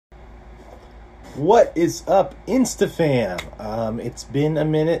What is up, InstaFam? It's been a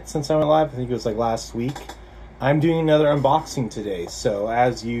minute since I went live. I think it was like last week. I'm doing another unboxing today. So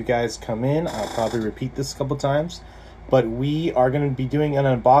as you guys come in, I'll probably repeat this a couple times. But we are going to be doing an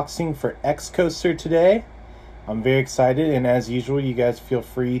unboxing for X-Coaster today. I'm very excited. And as usual, you guys feel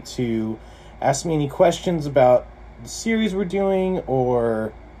free to ask me any questions about the series we're doing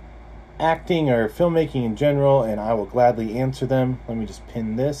or acting or filmmaking in general. And I will gladly answer them. Let me just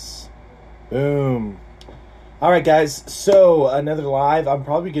pin this. Boom. All right, guys. So another live. I'm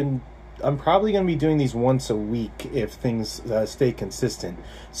probably gonna be doing these once a week if things stay consistent.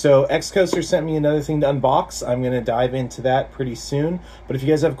 So X-Coaster sent me another thing to unbox. I'm gonna dive into that pretty soon. But if you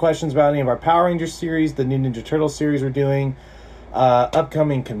guys have questions about any of our Power Rangers series, the new Ninja Turtle series we're doing,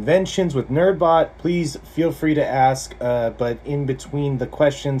 upcoming conventions with NerdBot, please feel free to ask. But in between the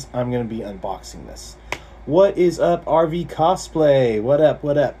questions, I'm gonna be unboxing this. What is up, RV Cosplay? What up?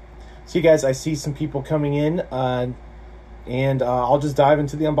 What up? So you guys, I see some people coming in, and I'll just dive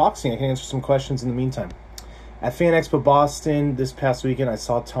into the unboxing. I can answer some questions in the meantime. At Fan Expo Boston this past weekend, I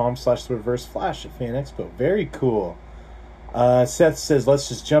saw Tom/the Reverse Flash at Fan Expo. Very cool. Seth says, let's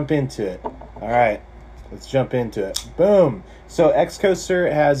just jump into it. All right, let's jump into it. Boom. So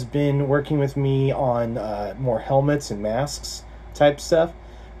X-Coaster has been working with me on more helmets and masks type stuff.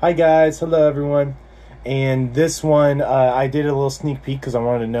 Hi guys, hello everyone. And this one, I did a little sneak peek because I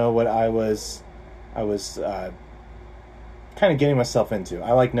wanted to know what I was kind of getting myself into.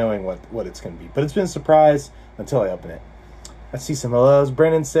 I like knowing what it's going to be. But it's been a surprise until I open it. I see some hellos.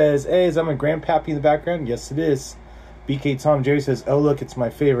 Brennan says, hey, is that my grandpappy in the background? Yes, it is. BK Tom Jerry says, oh, look, it's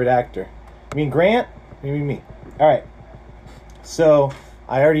my favorite actor. You mean Grant? You mean me? All right. So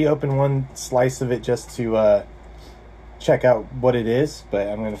I already opened one slice of it just to check out what it is. But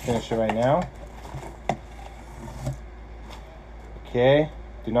I'm going to finish it right now. Okay,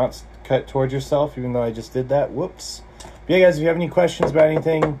 do not cut towards yourself, even though I just did that. Whoops. But yeah, guys, if you have any questions about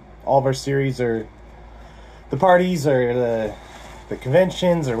anything, all of our series or the parties or the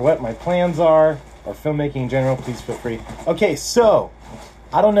conventions or what my plans are or filmmaking in general, please feel free. Okay, so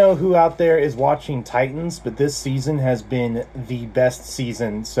I don't know who out there is watching Titans, but this season has been the best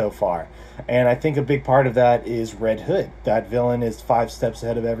season so far. And I think a big part of that is Red Hood. That villain is 5 steps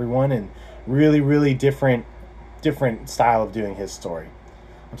ahead of everyone and really, really different style of doing his story.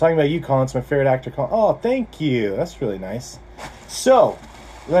 I'm talking about you, Colin. It's my favorite actor, Colin. Oh, thank you. That's really nice. So,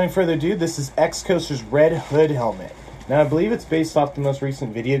 without any further ado, this is X-Coaster's Red Hood helmet. Now, I believe it's based off the most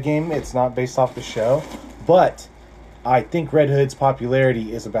recent video game. It's not based off the show. But I think Red Hood's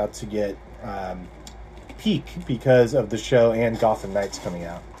popularity is about to get peak because of the show and Gotham Knights coming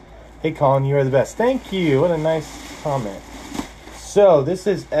out. Hey, Colin, you are the best. Thank you. What a nice comment. So, this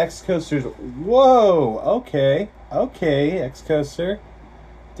is X-Coaster's... Whoa! Okay, X-Coaster.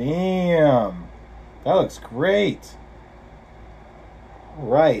 Damn. That looks great.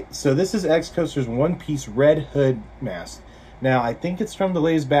 Alright, so this is X-Coaster's one-piece Red Hood mask. Now, I think it's from the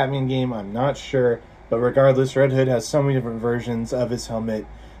latest Batman game. I'm not sure. But regardless, Red Hood has so many different versions of his helmet.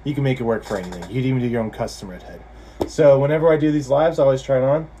 You can make it work for anything. You can even do your own custom Red Hood. So, whenever I do these lives, I always try it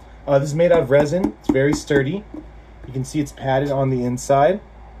on. This is made out of resin. It's very sturdy. You can see it's padded on the inside.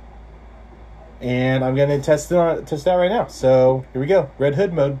 And I'm going to test it out right now. So, here we go. Red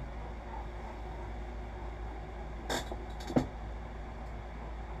Hood mode.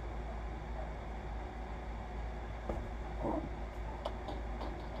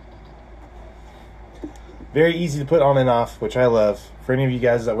 Very easy to put on and off, which I love. For any of you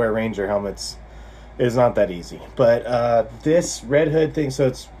guys that wear Ranger helmets, it is not that easy. But this Red Hood thing, so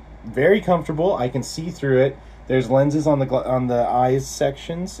it's very comfortable. I can see through it. There's lenses on the eyes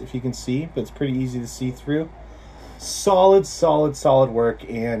sections, if you can see, but it's pretty easy to see through. Solid work,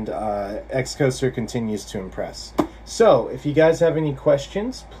 and X-Coaster continues to impress. So, if you guys have any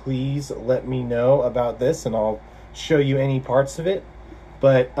questions, please let me know about this, and I'll show you any parts of it.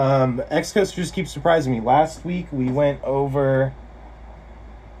 But X-Coaster just keeps surprising me. Last week, we went over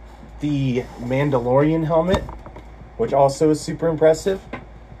the Mandalorian helmet, which also is super impressive.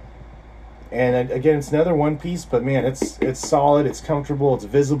 And again, it's another one piece, but man, it's solid, it's comfortable, it's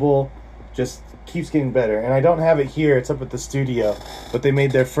visible, just keeps getting better. And I don't have it here, it's up at the studio, but they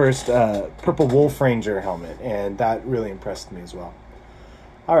made their first Purple Wolf Ranger helmet, and that really impressed me as well.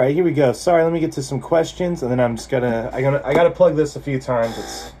 All right, here we go. Sorry, let me get to some questions, and then I'm just I gotta plug this a few times.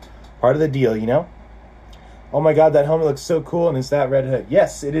 It's part of the deal, you know? Oh my god, that helmet looks so cool, and is that Red Hood?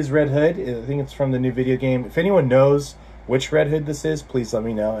 Yes, it is Red Hood. I think it's from the new video game. If anyone knows which Red Hood this is, please let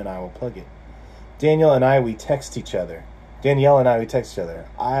me know, and I will plug it. Danielle and I, we text each other. I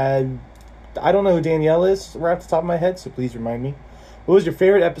don't know who Danielle is right off the top of my head, so please remind me. What was your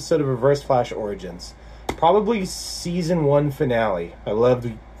favorite episode of Reverse Flash Origins? Probably season 1 finale. I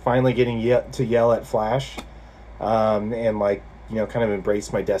loved finally getting to yell at Flash, and like, you know, kind of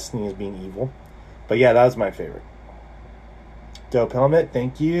embrace my destiny as being evil. But yeah, that was my favorite. Dope helmet.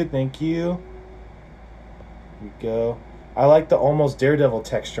 Thank you. Thank you. Here we go. I like the almost Daredevil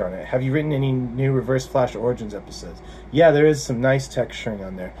texture on it. Have you written any new Reverse Flash Origins episodes? Yeah, there is some nice texturing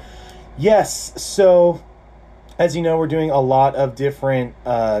on there. Yes, so as you know, we're doing a lot of different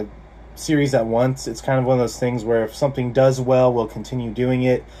series at once. It's kind of one of those things where if something does well, we'll continue doing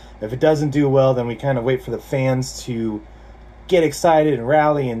it. If it doesn't do well, then we kind of wait for the fans to get excited and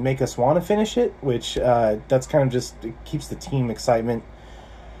rally and make us want to finish it, which that's kind of just, it keeps the team excitement,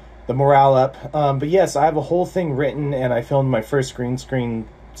 the morale up. But yes, I have a whole thing written, and I filmed my first green screen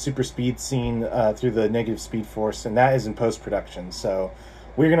super speed scene through the negative speed force, and that is in post-production. So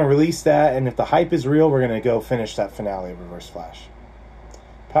we're going to release that, and if the hype is real, we're going to go finish that finale of Reverse Flash.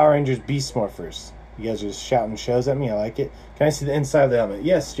 Power Rangers Beast Morphers. You guys are just shouting shows at me. I like it. Can I see the inside of the helmet?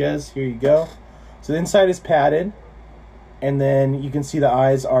 Yes, Jez. Here you go. So the inside is padded, and then you can see the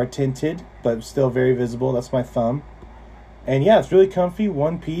eyes are tinted, but still very visible. That's my thumb. And yeah, it's really comfy,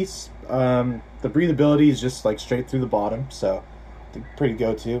 one piece. The breathability is just like straight through the bottom, so pretty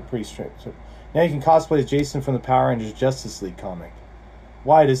go-to, pretty straight. So now you can cosplay as Jason from the Power Rangers Justice League comic.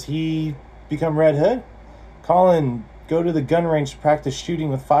 Why does he become Red Hood? Colin, go to the gun range to practice shooting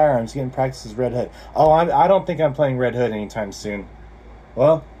with firearms. Getting practice as Red Hood. Oh, I don't think I'm playing Red Hood anytime soon.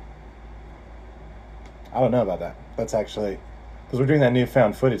 Well, I don't know about that. That's actually because we're doing that new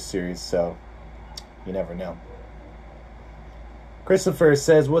found footage series, so you never know. Christopher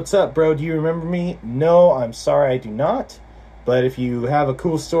says, "What's up, bro? Do you remember me?" No, I'm sorry, I do not. But if you have a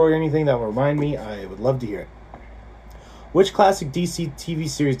cool story or anything that will remind me, I would love to hear it. Which classic DC TV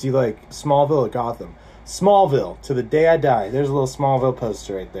series do you like, Smallville or Gotham? Smallville, to the day I die. There's a little Smallville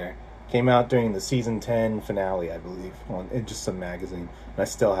poster right there. Came out during the season 10 finale, I believe, on just some magazine. And I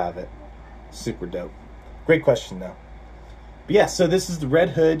still have it. Super dope. Great question, though. But yeah, so this is the Red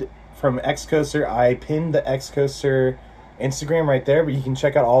Hood from Xcoaster. I pinned the Xcoaster Instagram right there, but you can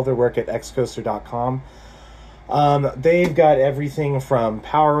check out all their work at xcoaster.com. They've got everything from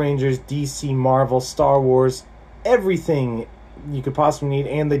Power Rangers, DC, Marvel, Star Wars, everything you could possibly need,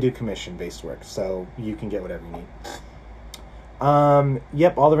 and they do commission-based work, so you can get whatever you need.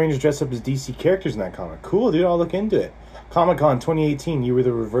 Yep, all the Rangers dress up as DC characters in that comic. Cool, dude, I'll look into it. Comic-Con 2018, you were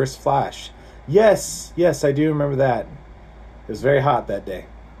the Reverse Flash. Yes, I do remember that. It was very hot that day.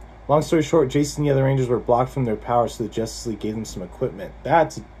 Long story short, Jason and the other Rangers were blocked from their powers, so the Justice League gave them some equipment.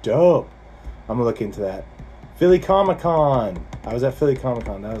 That's dope. I'm gonna look into that. Philly Comic-Con. I was at Philly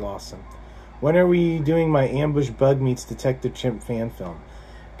Comic-Con. That was awesome. When are we doing my Ambush Bug Meets Detective Chimp fan film?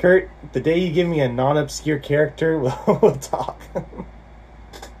 Kurt, the day you give me a non-obscure character, we'll talk.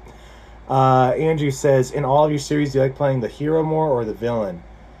 Andrew says, in all of your series, do you like playing the hero more or the villain?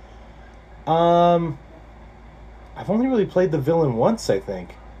 I've only really played the villain once, I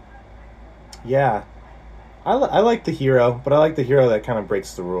think. Yeah. I like the hero, but I like the hero that kind of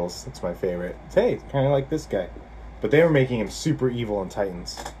breaks the rules. That's my favorite. Hey, kind of like this guy. But they were making him super evil in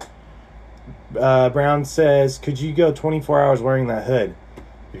Titans. Brown says, could you go 24 hours wearing that hood?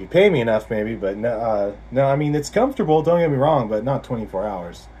 If you pay me enough, maybe, but no, I mean, it's comfortable, don't get me wrong, but not 24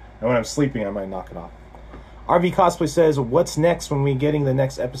 hours. And when I'm sleeping, I might knock it off. RV Cosplay says, what's next when we're getting the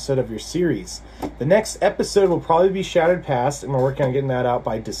next episode of your series? The next episode will probably be Shattered Past, and we're working on getting that out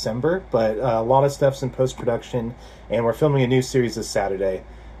by December, but a lot of stuff's in post-production, and we're filming a new series this Saturday.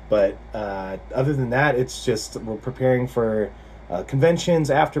 But other than that, it's just we're preparing for conventions,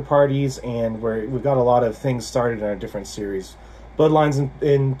 after parties, and we've got a lot of things started in our different series. Bloodlines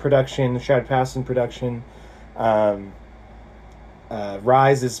in production, Shattered Past in production.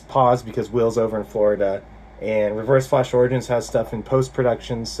 Rise is paused because Will's over in Florida. And Reverse Flash Origins has stuff in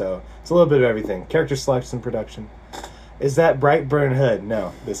post-production, so it's a little bit of everything. Character selects in production. Is that Brightburn Hood?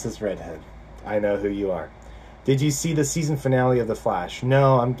 No, this is Red Hood. I know who you are. Did you see the season finale of The Flash?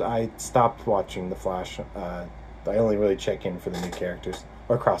 No, I stopped watching The Flash. I only really check in for the new characters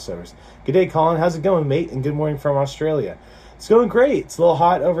or crossovers. Good day, Colin. How's it going, mate? And good morning from Australia. It's going great. It's a little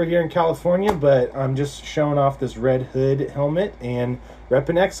hot over here in California, but I'm just showing off this Red Hood helmet and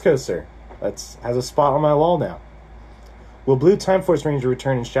repping Xcoaster. That has a spot on my wall now. Will Blue Time Force Ranger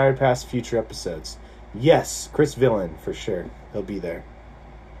return in Shattered Past future episodes? Yes, Chris Villain, for sure. He'll be there.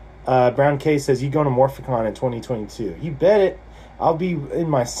 Brown K says, you going to Morphicon in 2022? You bet it. I'll be in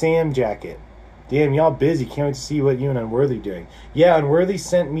my Sam jacket. Damn, y'all busy. Can't wait to see what you and Unworthy are doing. Yeah, Unworthy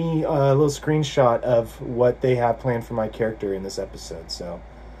sent me a little screenshot of what they have planned for my character in this episode. So,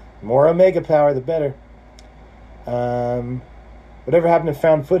 more Omega power, the better. Whatever happened to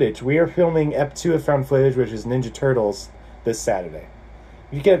found footage? We are filming Ep 2 of found footage, which is Ninja Turtles, this Saturday.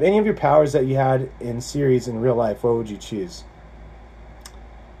 If you could have any of your powers that you had in series in real life, what would you choose?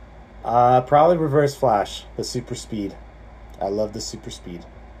 Probably Reverse Flash, the super speed. I love the super speed.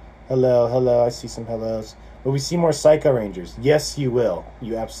 Hello, I see some hellos. Will we see more Psycho Rangers? Yes, you will.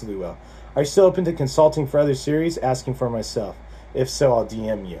 You absolutely will. Are you still open to consulting for other series? Asking for myself. If so, I'll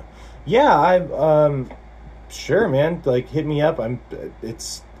DM you. Yeah, sure, man. Like, hit me up.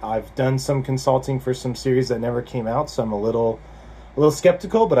 I've done some consulting for some series that never came out, so I'm a little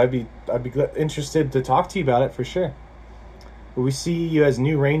skeptical, but I'd be interested to talk to you about it for sure. Will we see you as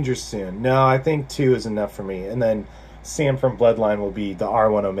new Rangers soon? No, I think 2 is enough for me. And then Sam from Bloodline will be the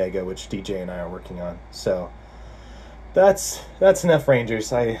R1 Omega, which DJ and I are working on. So that's enough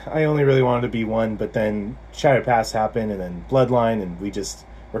Rangers. I only really wanted to be 1, but then Shattered Pass happened, and then Bloodline, and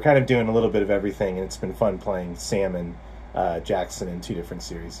we're kind of doing a little bit of everything, and it's been fun playing Sam and Jackson in 2 different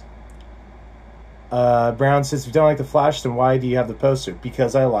series. Brown says, if you don't like the Flash, then why do you have the poster?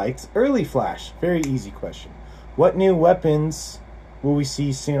 Because I liked early Flash. Very easy question. What new weapons will we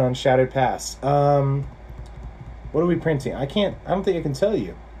see soon on Shattered Pass? What are we printing? I don't think I can tell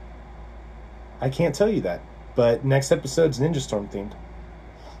you. I can't tell you that. But next episode's Ninja Storm themed.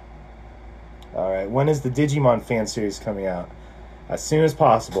 Alright, when is the Digimon fan series coming out? As soon as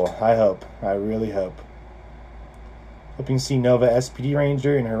possible, I hope. I really hope. Hoping to see Nova SPD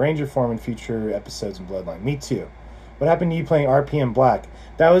Ranger in her Ranger form in future episodes in Bloodline. Me too. What happened to you playing RPM Black?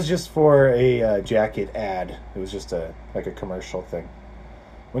 That was just for a jacket ad. It was just like a commercial thing.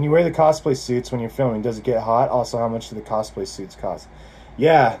 When you wear the cosplay suits when you're filming, does it get hot? Also, how much do the cosplay suits cost?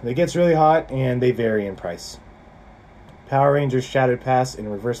 Yeah, it gets really hot, and they vary in price. Power Rangers Shattered Pass and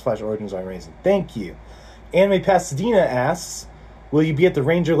Reverse Flash Origins are amazing. Thank you. Anime Pasadena asks, will you be at the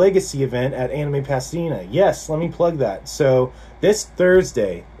Ranger Legacy event at Anime Pasadena? Yes, let me plug that. So this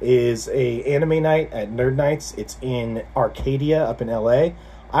Thursday is a anime night at Nerd Nights. It's in Arcadia up in LA.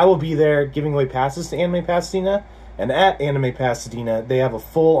 I will be there giving away passes to Anime Pasadena. And at Anime Pasadena, they have a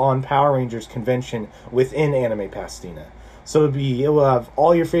full-on Power Rangers convention within Anime Pasadena. So it will have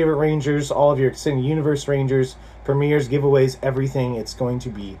all your favorite Rangers, all of your Extended Universe Rangers, premieres, giveaways, everything. It's going to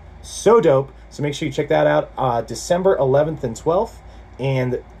be so dope. So make sure you check that out December 11th and 12th.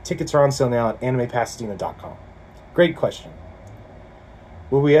 And tickets are on sale now at animepasadena.com. Great question.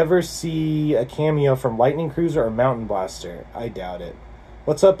 Will we ever see a cameo from Lightning Cruiser or Mountain Blaster? I doubt it.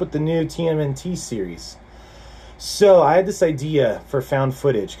 What's up with the new TMNT series? So I had this idea for found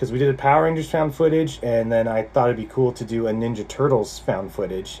footage because we did a Power Rangers found footage, and then I thought it'd be cool to do a Ninja Turtles found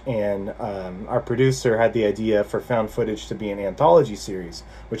footage. And our producer had the idea for found footage to be an anthology series,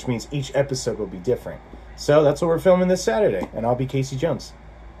 which means each episode will be different. So that's what we're filming this Saturday, and I'll be Casey Jones.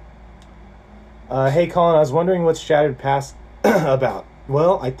 Hey Colin, I was wondering what's Shattered Pass about.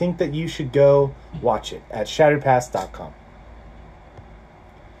 Well, I think that you should go watch it at shatteredpass.com.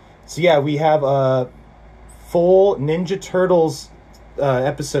 So yeah, we have a full Ninja Turtles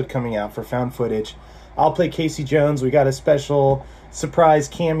episode coming out for found footage. I'll play Casey Jones. We got a special surprise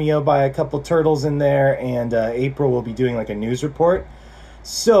cameo by a couple turtles in there, and April will be doing like a news report.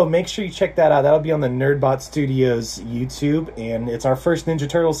 So make sure you check that out. That'll be on the Nerdbot Studios YouTube, and it's our first Ninja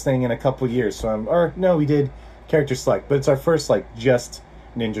Turtles thing in a couple years. So we did Character Select, but it's our first like just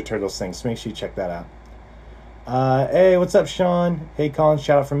Ninja Turtles thing. So make sure you check that out. Hey, what's up, Sean? Hey, Colin.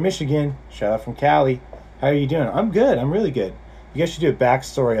 Shout out from Michigan. Shout out from Cali. How are you doing? I'm good. I'm really good. You guys should do a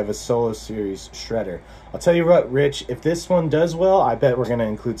backstory of a solo series Shredder. I'll tell you what, Rich. If this one does well, I bet we're gonna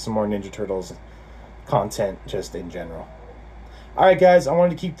include some more Ninja Turtles content just in general. Alright guys, I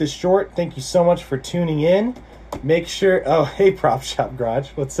wanted to keep this short. Thank you so much for tuning in. Make sure... Oh, hey Prop Shop Garage.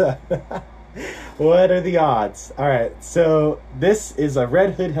 What's up? What are the odds? Alright, so this is a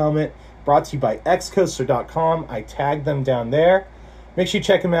Red Hood helmet brought to you by xcoaster.com. I tagged them down there. Make sure you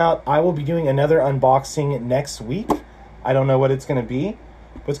check them out. I will be doing another unboxing next week. I don't know what it's going to be,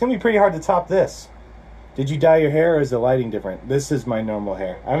 but it's going to be pretty hard to top this. Did you dye your hair or is the lighting different? This is my normal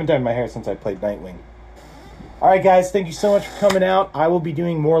hair. I haven't dyed my hair since I played Nightwing. Alright guys, thank you so much for coming out. I will be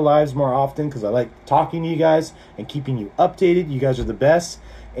doing more lives more often because I like talking to you guys and keeping you updated. You guys are the best.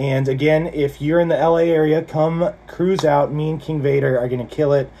 And again, if you're in the LA area, come cruise out. Me and King Vader are going to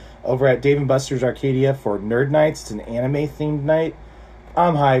kill it over at Dave & Buster's Arcadia for Nerd Nights. It's an anime-themed night.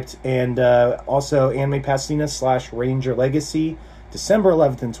 I'm hyped. And also Anime Pasadena / Ranger Legacy, December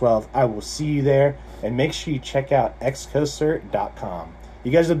 11th and 12th. I will see you there. And make sure you check out xcoaster.com.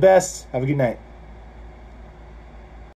 You guys are the best. Have a good night.